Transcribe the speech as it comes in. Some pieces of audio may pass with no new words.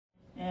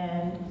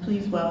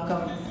please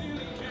welcome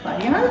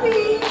Claudia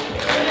Harvey.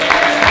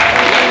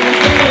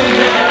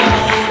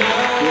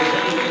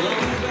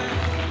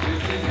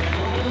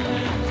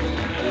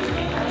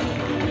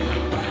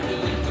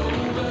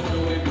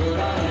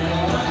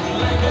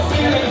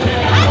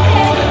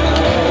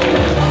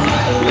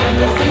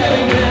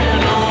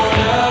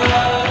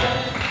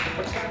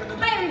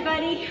 Hi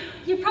everybody.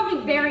 You're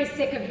probably very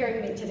sick of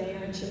hearing me today,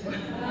 aren't you?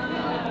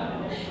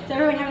 Is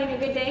everyone having a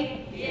good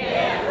day?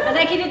 Yeah. I'd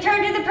like you to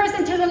turn to the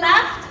person to the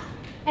left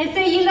and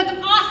say, "You look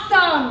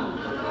awesome."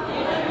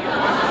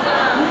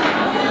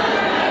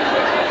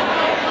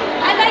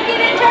 I'd like you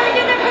to turn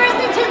to the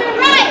person to the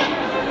right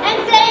and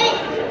say,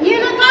 "You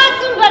look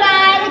awesome, but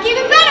I look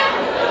even better."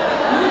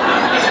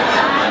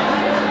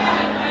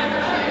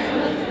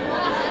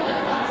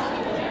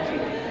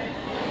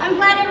 I'm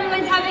glad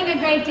everyone's having a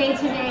great day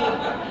today.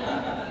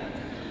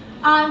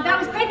 That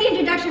was quite the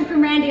introduction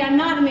from Randy. I'm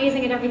not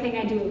amazing at everything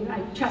I do.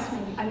 Trust me,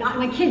 I'm not.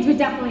 My kids would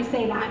definitely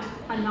say that.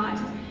 I'm not.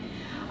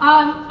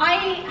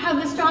 I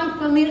have a strong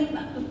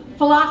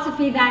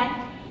philosophy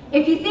that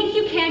if you think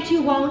you can't,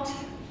 you won't.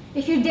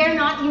 If you dare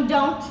not, you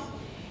don't.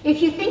 If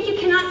you think you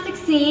cannot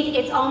succeed,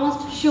 it's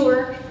almost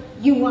sure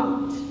you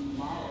won't.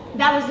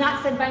 That was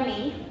not said by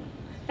me.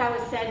 That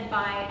was said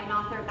by an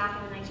author back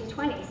in the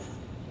 1920s.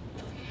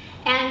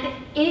 And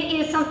it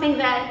is something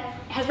that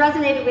has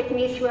resonated with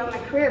me throughout my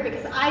career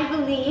because I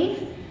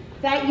believe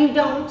that you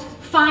don't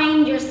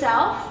find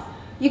yourself,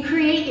 you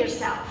create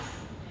yourself.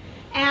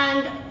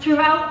 And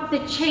throughout the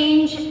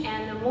change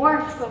and the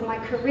morph of my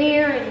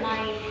career and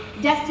my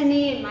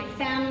destiny and my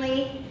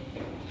family,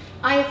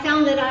 I have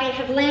found that I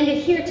have landed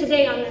here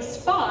today on this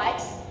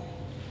spot,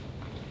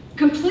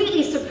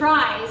 completely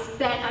surprised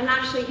that I'm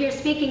actually here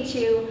speaking to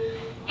you,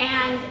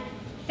 and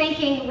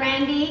thanking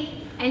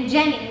Randy and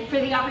Jenny for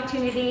the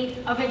opportunity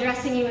of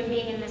addressing you and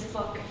being in this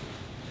book.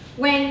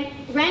 When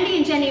Randy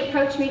and Jenny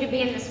approached me to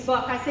be in this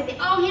book, I said,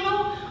 "Oh, you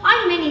know,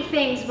 I'm many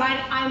things, but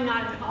I'm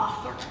not an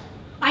author.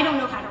 I don't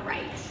know how to write."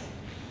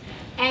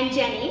 And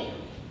Jenny,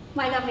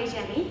 my lovely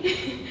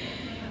Jenny,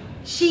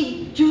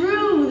 she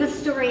drew the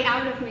story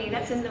out of me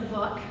that's in the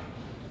book.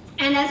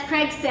 And as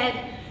Craig said,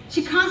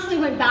 she constantly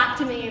went back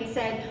to me and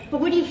said, "But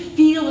what do you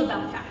feel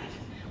about that?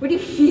 What do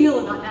you feel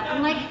about that?"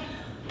 I'm like,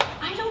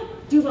 I don't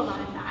do a lot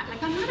of that.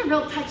 Like, I'm not a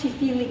real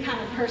touchy-feely kind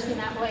of person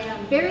that way.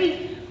 I'm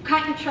very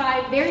cut and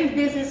dry, very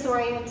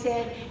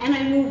business-oriented, and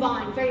I move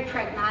on, very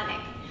pragmatic.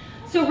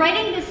 So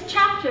writing this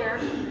chapter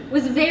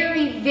was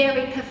very,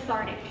 very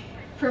cathartic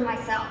for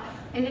myself,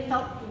 and it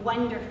felt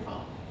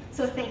wonderful.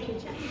 So thank you,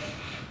 Jenny.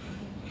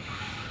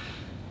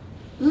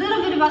 A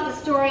little bit about the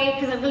story,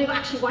 because I really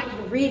actually want you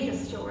to read the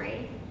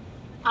story.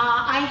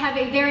 I have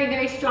a very,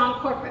 very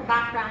strong corporate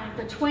background, and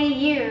for 20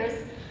 years,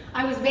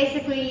 I was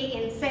basically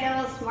in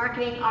sales,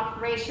 marketing,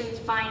 operations,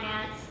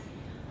 finance,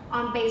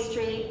 on Bay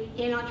Street,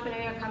 in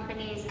entrepreneurial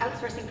companies,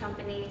 outsourcing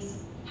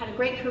companies, had a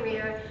great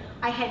career.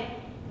 I had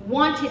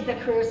wanted the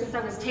career since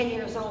I was 10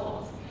 years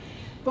old.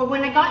 But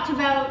when I got to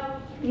about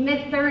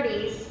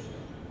mid-30s,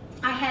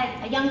 I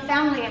had a young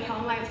family at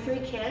home. I have 3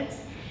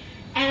 kids.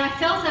 And I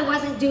felt I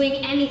wasn't doing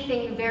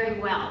anything very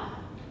well.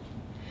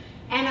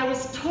 And I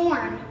was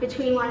torn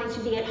between wanting to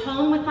be at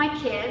home with my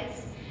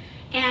kids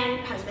and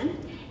husband,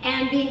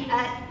 and being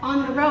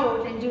on the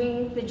road and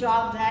doing the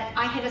job that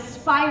I had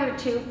aspired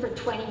to for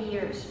 20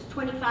 years,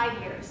 25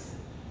 years.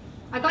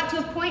 I got to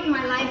a point in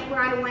my life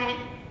where I went,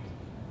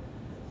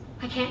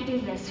 I can't do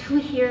this. Who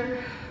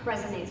here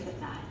resonates with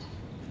that?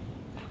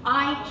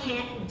 I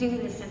can't do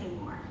this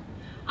anymore.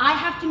 I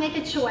have to make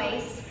a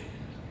choice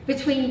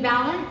between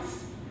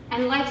balance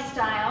and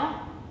lifestyle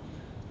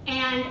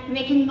and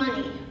making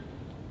money.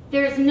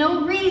 There's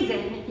no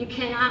reason you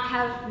cannot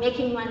have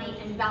making money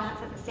and balance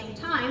at the same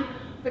time,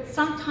 but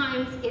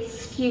sometimes it's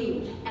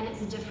skewed and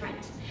it's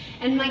different.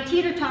 And my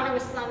teeter-totter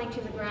was slamming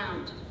to the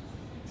ground.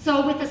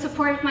 So with the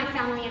support of my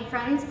family and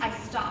friends, I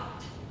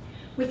stopped.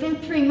 Within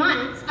 3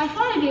 months, I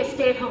thought I'd be a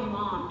stay-at-home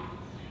mom.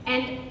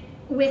 And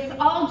with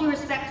all due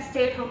respect to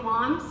stay-at-home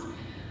moms,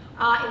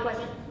 it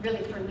wasn't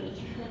really for me.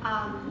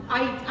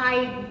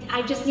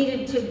 I just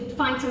needed to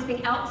find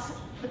something else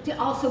to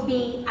also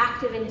be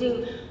active and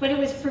do, but it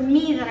was for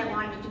me that I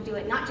wanted to do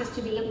it, not just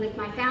to be with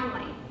my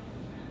family.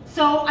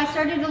 So I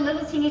started a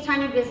little teeny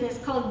tiny business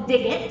called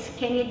Dig It.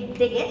 Can you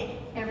dig it,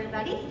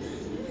 everybody?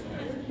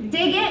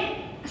 Dig It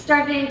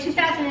started in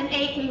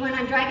 2008. We went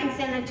on Dragon's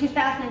Den in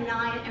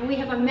 2009, and we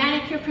have a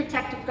manicure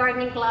protective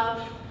gardening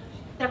glove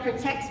that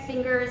protects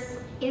fingers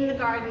in the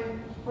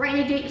garden or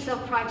any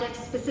do-it-yourself projects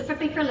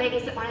specifically for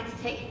ladies that wanted to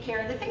take care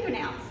of their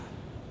fingernails.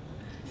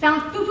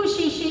 Sounds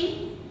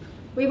foo-foo-shi-shi.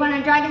 We went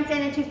on Dragon's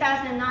Den in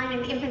 2009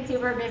 in the infancy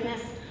of our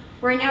business.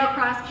 We're now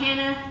across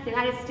Canada, the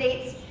United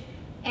States,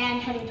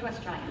 and heading to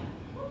Australia.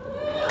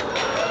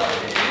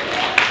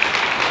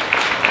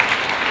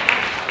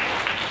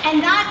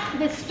 And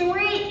the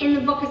story in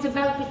the book is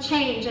about the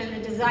change and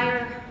the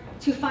desire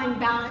to find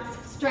balance,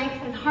 strength,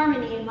 and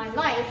harmony in my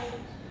life,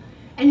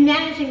 and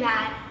managing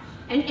that,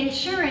 and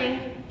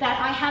ensuring that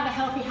I have a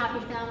healthy,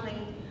 happy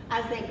family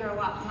as they grow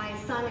up. My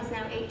son is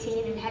now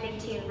 18 and heading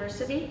to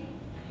university.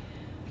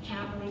 I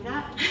cannot believe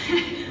that.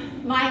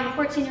 I have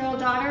a 14-year-old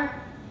daughter,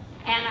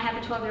 and I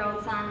have a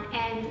 12-year-old son,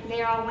 and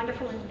they are all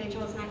wonderful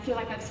individuals, and I feel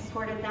like I've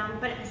supported them.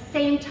 But at the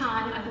same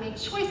time, I've made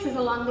choices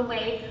along the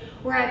way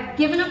where I've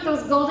given up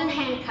those golden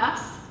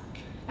handcuffs.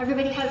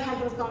 Everybody has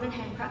had those golden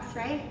handcuffs,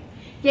 right?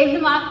 Gave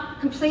them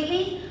up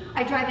completely.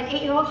 I drive an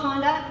 8-year-old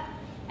Honda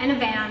and a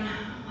van.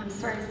 I'm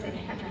sorry to say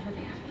I drive a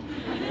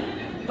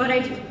van, but I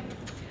do.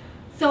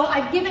 So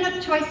I've given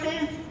up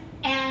choices,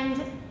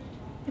 and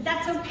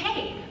that's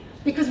okay,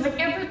 because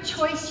whatever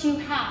choice you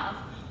have,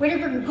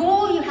 whatever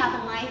goal you have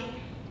in life,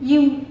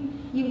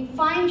 you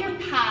find your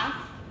path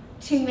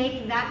to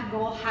make that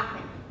goal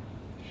happen.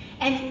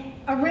 And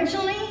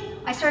originally,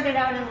 I started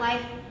out in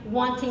life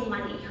wanting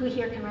money. Who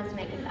here can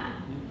resonate with that?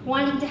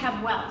 Wanting to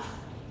have wealth.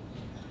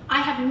 I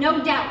have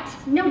no doubt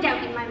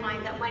in my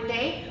mind that one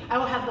day I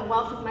will have the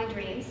wealth of my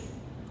dreams,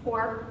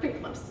 or pretty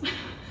close.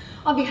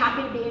 I'll be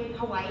happy to be in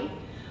Hawaii.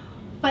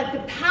 But the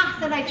path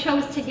that I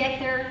chose to get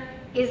there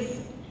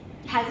has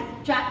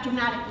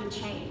dramatically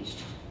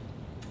changed.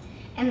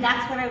 And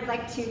that's what I would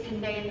like to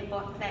convey in the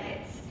book, that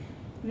it's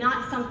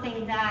not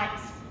something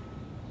that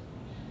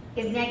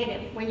is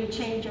negative when you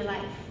change your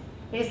life.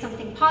 It is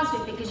something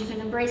positive because you can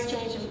embrace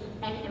change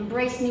and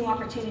embrace new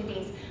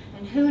opportunities.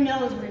 And who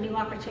knows where new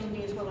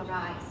opportunities will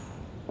arise,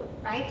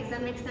 right? Does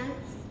that make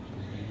sense?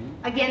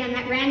 Again, I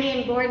met Randy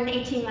and Gordon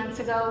 18 months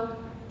ago.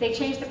 They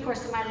changed the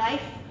course of my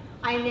life.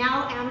 I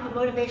now am a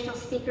motivational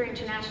speaker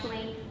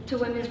internationally to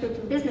women's groups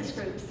and business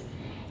groups.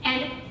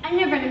 And I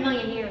never in a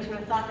million years would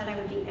have thought that I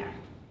would be there.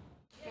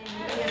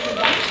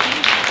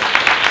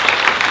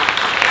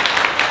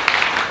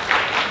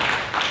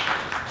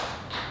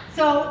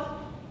 So,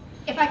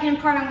 if I can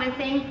impart on one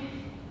thing,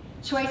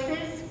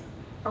 choices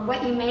are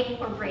what you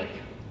make or break.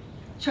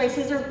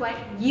 Choices are what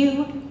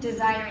you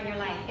desire in your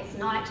life. It's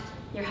not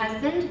your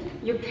husband,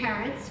 your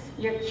parents,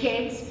 your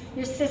kids,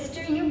 your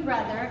sister, your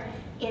brother.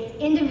 It's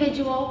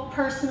individual,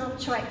 personal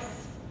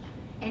choice.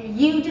 And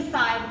you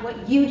decide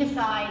what you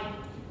decide,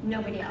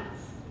 nobody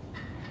else.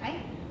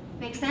 Right?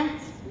 Make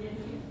sense?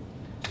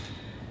 Yes.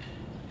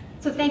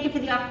 So thank you for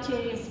the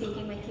opportunity of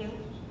speaking with you.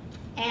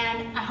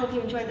 And I hope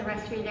you enjoy the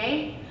rest of your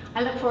day.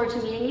 I look forward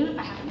to meeting you if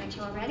I haven't met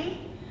you already.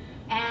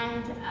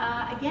 And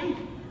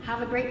again,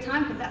 have a great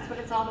time, because that's what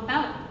it's all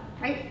about,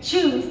 right?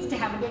 Choose to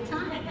have a good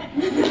time.